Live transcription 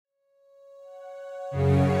This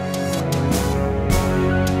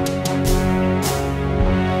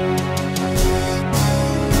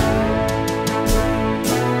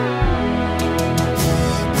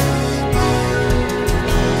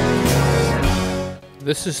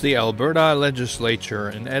is the Alberta legislature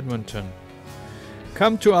in Edmonton.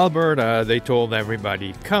 Come to Alberta, they told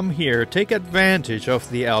everybody. Come here, take advantage of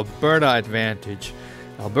the Alberta advantage.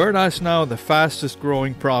 Alberta is now the fastest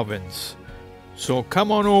growing province. So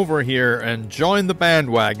come on over here and join the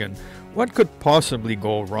bandwagon. What could possibly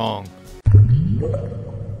go wrong?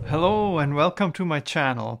 Hello and welcome to my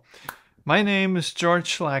channel. My name is Jorg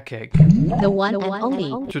Schlagheck. The one and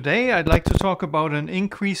only. Today I'd like to talk about an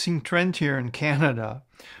increasing trend here in Canada.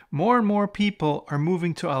 More and more people are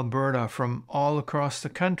moving to Alberta from all across the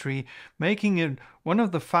country, making it one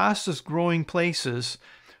of the fastest growing places,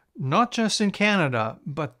 not just in Canada,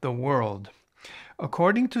 but the world.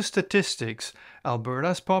 According to statistics,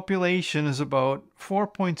 Alberta's population is about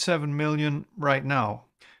 4.7 million right now,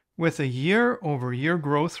 with a year-over-year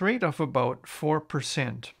growth rate of about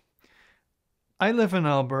 4%. I live in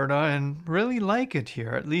Alberta and really like it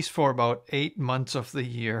here, at least for about 8 months of the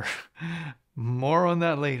year. More on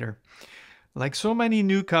that later. Like so many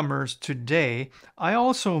newcomers today, I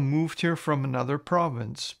also moved here from another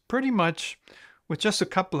province, pretty much with just a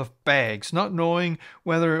couple of bags, not knowing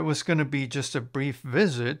whether it was going to be just a brief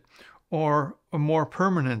visit or a more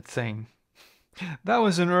permanent thing. That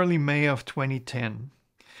was in early May of 2010.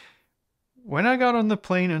 When I got on the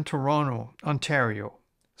plane in Toronto, Ontario,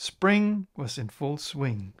 spring was in full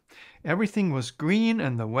swing. Everything was green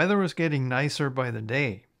and the weather was getting nicer by the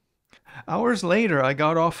day. Hours later, I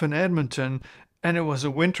got off in Edmonton and it was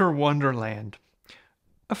a winter wonderland.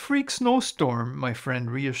 A freak snowstorm, my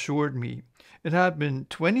friend reassured me. It had been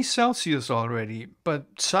 20 Celsius already, but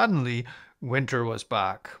suddenly winter was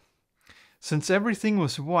back. Since everything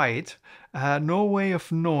was white, I had no way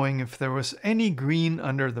of knowing if there was any green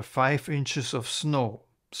under the 5 inches of snow.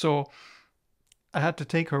 So I had to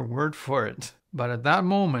take her word for it. But at that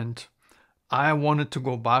moment, I wanted to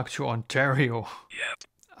go back to Ontario. Yep.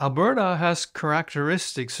 Alberta has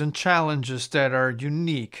characteristics and challenges that are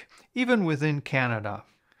unique, even within Canada.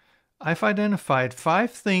 I've identified 5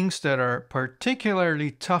 things that are particularly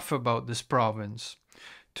tough about this province.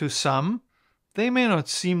 To some, they may not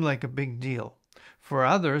seem like a big deal. For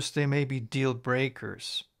others, they may be deal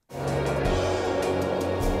breakers.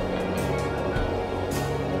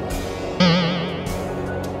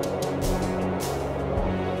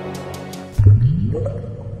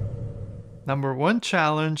 Number 1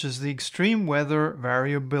 challenge is the extreme weather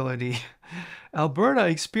variability. Alberta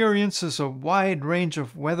experiences a wide range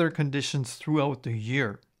of weather conditions throughout the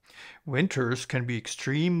year. Winters can be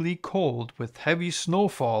extremely cold with heavy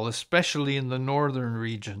snowfall, especially in the northern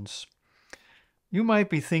regions. You might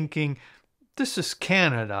be thinking, this is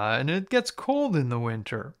Canada and it gets cold in the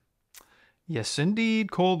winter. Yes, indeed,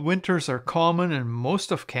 cold winters are common in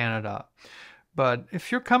most of Canada. But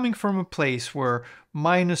if you're coming from a place where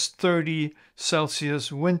minus 30 Celsius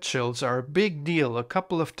wind chills are a big deal a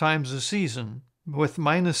couple of times a season, with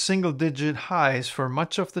minus single-digit highs for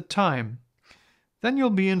much of the time, then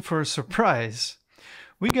you'll be in for a surprise.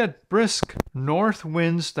 We get brisk north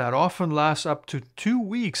winds that often last up to 2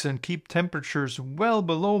 weeks and keep temperatures well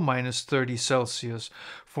below minus 30 Celsius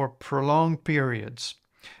for prolonged periods.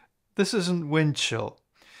 This isn't wind chill.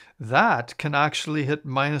 That can actually hit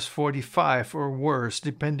minus 45 or worse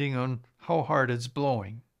depending on how hard it's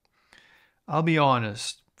blowing. I'll be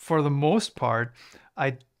honest, for the most part,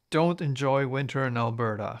 I don't enjoy winter in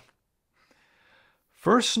Alberta.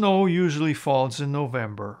 First snow usually falls in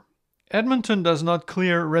November. Edmonton does not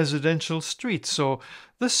clear residential streets, so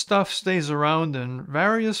this stuff stays around in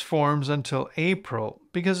various forms until April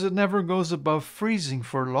because it never goes above freezing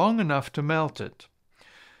for long enough to melt it.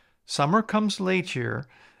 Summer comes late here,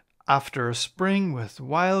 after a spring with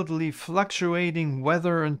wildly fluctuating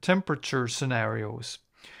weather and temperature scenarios.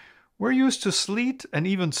 We're used to sleet and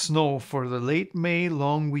even snow for the late May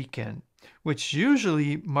long weekend, which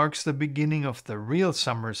usually marks the beginning of the real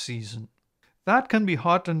summer season. That can be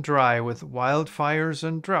hot and dry with wildfires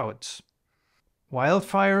and droughts.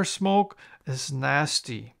 Wildfire smoke is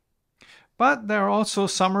nasty. But there are also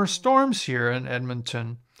summer storms here in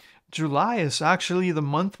Edmonton. July is actually the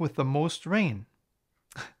month with the most rain.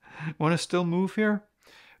 Want to still move here?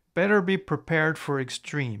 Better be prepared for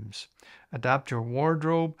extremes. Adapt your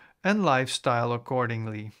wardrobe and lifestyle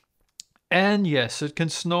accordingly. And yes, it can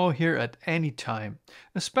snow here at any time,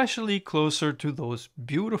 especially closer to those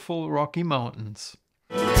beautiful Rocky Mountains.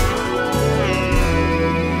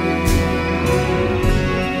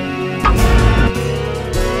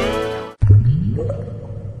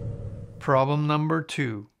 Problem number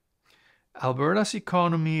 2. Alberta's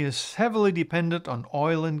economy is heavily dependent on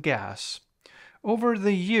oil and gas. Over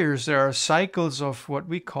the years, there are cycles of what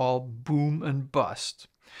we call boom and bust.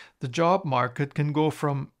 The job market can go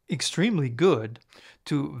from extremely good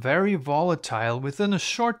to very volatile within a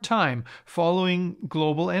short time following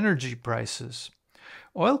global energy prices.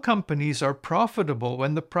 Oil companies are profitable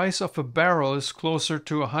when the price of a barrel is closer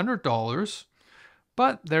to $100,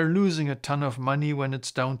 but they're losing a ton of money when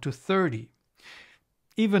it's down to $30.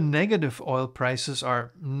 Even negative oil prices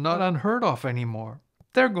are not unheard of anymore.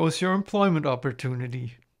 There goes your employment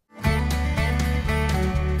opportunity.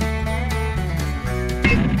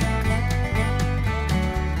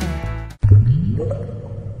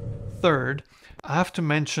 Third, I have to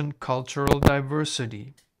mention cultural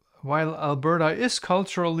diversity. While Alberta is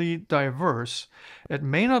culturally diverse, it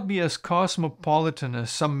may not be as cosmopolitan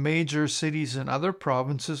as some major cities in other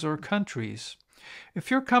provinces or countries.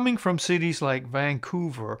 If you're coming from cities like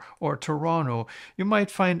Vancouver or Toronto, you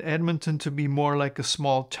might find Edmonton to be more like a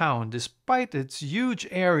small town, despite its huge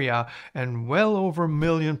area and well over 1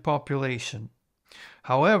 million population.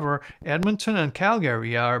 However, Edmonton and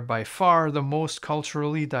Calgary are by far the most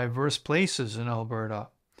culturally diverse places in Alberta.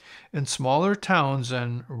 In smaller towns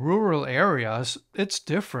and rural areas, it's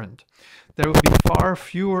different. There will be far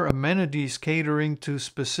fewer amenities catering to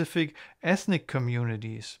specific ethnic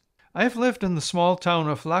communities. I've lived in the small town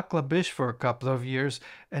of Lac La Biche for a couple of years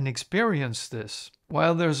and experienced this.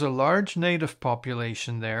 While there's a large native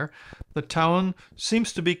population there, the town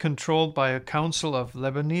seems to be controlled by a council of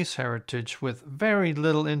Lebanese heritage with very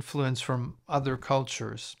little influence from other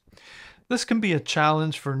cultures. This can be a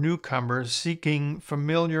challenge for newcomers seeking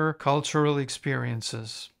familiar cultural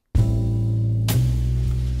experiences.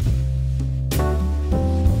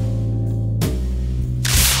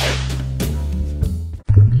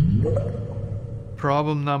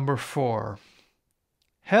 Problem number 4.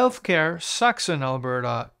 Healthcare sucks in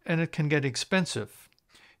Alberta and it can get expensive.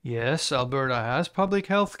 Yes, Alberta has public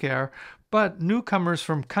healthcare, but newcomers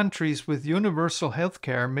from countries with universal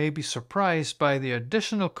healthcare may be surprised by the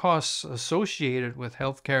additional costs associated with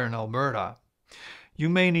healthcare in Alberta. You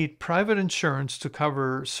may need private insurance to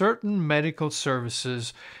cover certain medical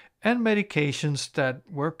services and medications that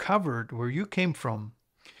were covered where you came from.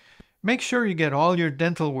 Make sure you get all your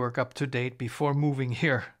dental work up to date before moving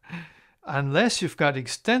here. Unless you've got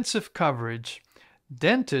extensive coverage,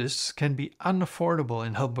 dentists can be unaffordable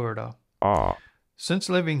in Alberta. Since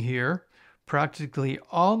living here, practically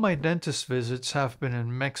all my dentist visits have been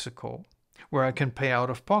in Mexico, where I can pay out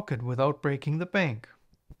of pocket without breaking the bank.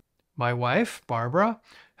 My wife, Barbara,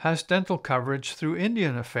 has dental coverage through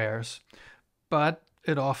Indian Affairs, but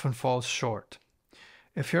it often falls short.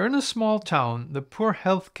 If you're in a small town, the poor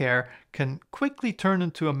health care can quickly turn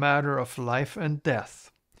into a matter of life and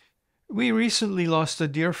death. We recently lost a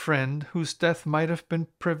dear friend whose death might have been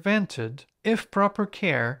prevented if proper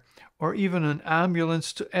care or even an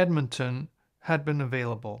ambulance to Edmonton had been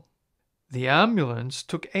available. The ambulance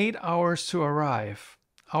took 8 hours to arrive.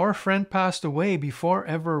 Our friend passed away before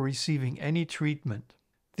ever receiving any treatment.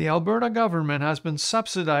 The Alberta government has been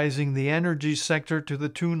subsidizing the energy sector to the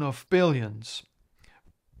tune of billions.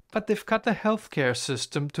 But they've cut the healthcare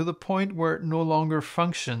system to the point where it no longer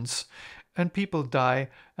functions, and people die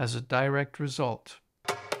as a direct result.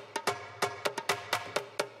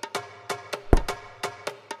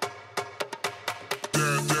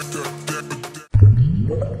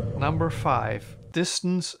 Number 5.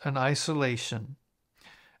 Distance and isolation.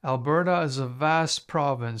 Alberta is a vast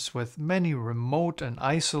province with many remote and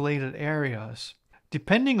isolated areas.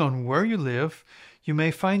 Depending on where you live, you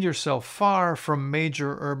may find yourself far from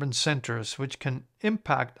major urban centers, which can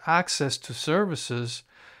impact access to services,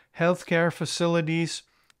 healthcare facilities,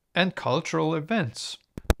 and cultural events.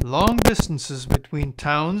 Long distances between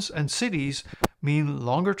towns and cities mean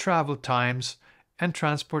longer travel times and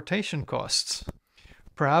transportation costs.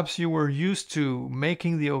 Perhaps you were used to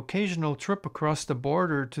making the occasional trip across the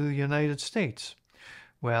border to the United States.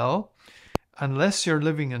 Well, unless you're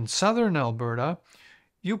living in southern Alberta,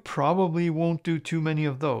 you probably won't do too many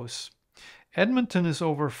of those. Edmonton is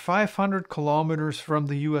over 500 kilometers from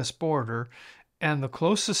the US border, and the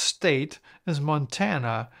closest state is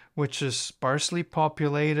Montana, which is sparsely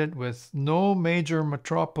populated with no major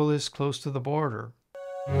metropolis close to the border.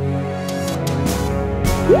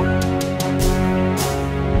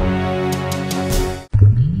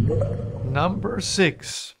 Number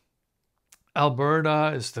 6.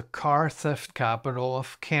 Alberta is the car theft capital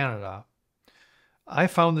of Canada. I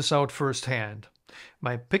found this out firsthand.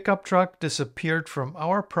 My pickup truck disappeared from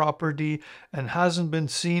our property and hasn't been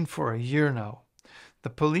seen for a year now. The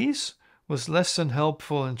police was less than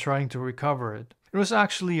helpful in trying to recover it. It was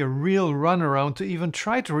actually a real runaround to even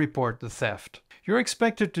try to report the theft. You're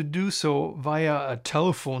expected to do so via a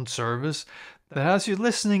telephone service that has you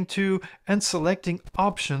listening to and selecting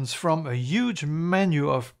options from a huge menu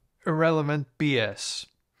of irrelevant BS.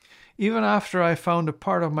 Even after I found a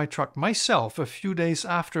part of my truck myself a few days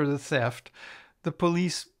after the theft, the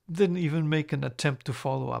police didn't even make an attempt to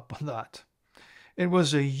follow up on that. It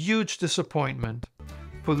was a huge disappointment.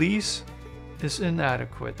 Police is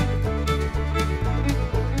inadequate.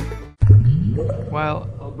 While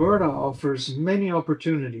Alberta offers many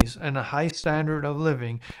opportunities and a high standard of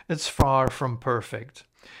living, it's far from perfect.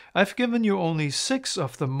 I've given you only 6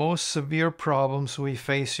 of the most severe problems we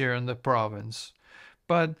face here in the province.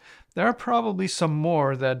 But there are probably some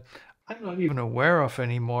more that I'm not even aware of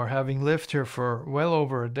anymore, having lived here for well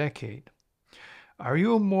over a decade. Are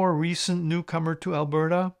you a more recent newcomer to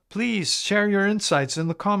Alberta? Please share your insights in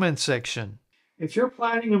the comments section. If you're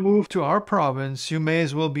planning a move to our province, you may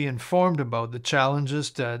as well be informed about the challenges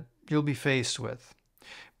that you'll be faced with.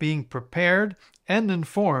 Being prepared and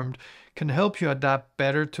informed can help you adapt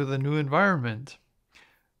better to the new environment.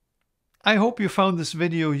 I hope you found this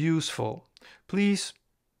video useful. Please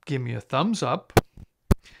give me a thumbs up.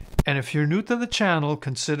 And if you're new to the channel,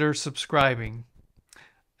 consider subscribing.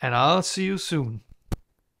 And I'll see you soon.